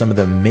well for some of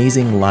the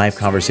amazing live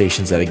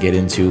conversations that I get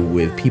into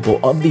with people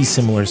of these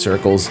similar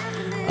circles.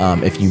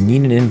 If you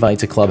need an invite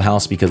to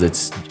Clubhouse because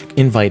it's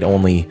invite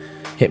only,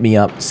 hit me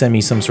up, send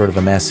me some sort of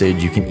a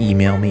message. You can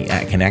email me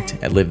at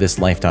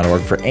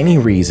connect@livethislife.org. For any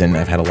reason,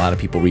 I've had a lot of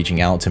people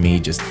reaching out to me.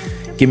 Just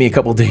give me a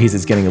couple days.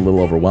 It's getting a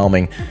little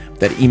overwhelming.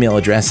 That email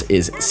address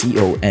is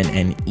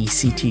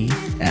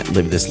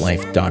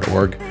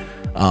connect@livethislife.org.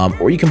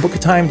 Or you can book a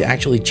time to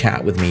actually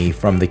chat with me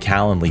from the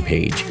Calendly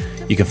page.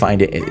 You can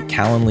find it at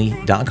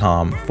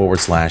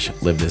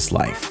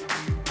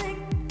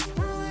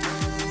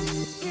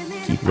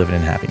calendly.com/livethislife. Keep living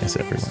in happiness,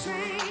 everyone.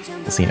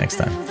 We'll see you next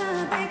time.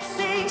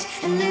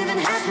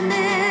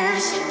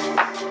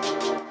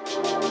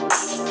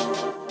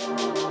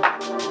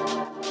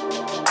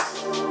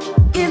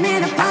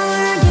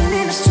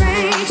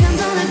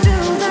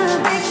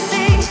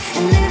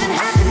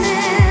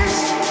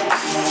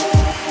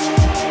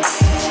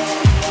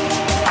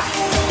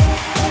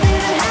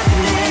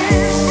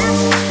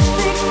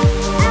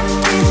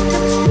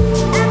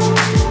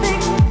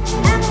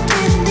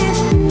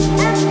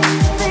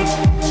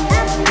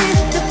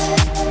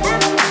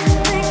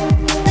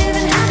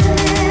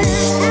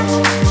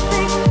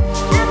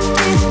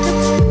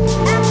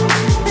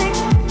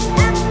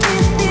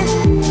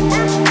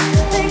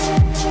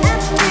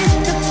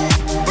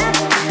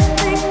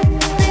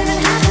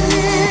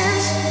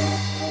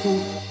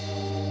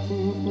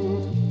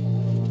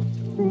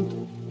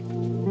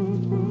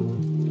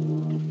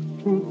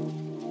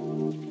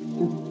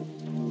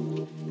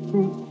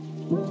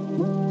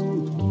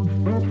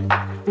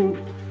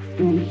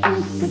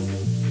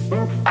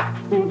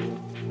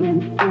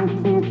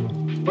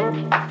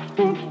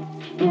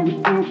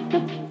 Thank you.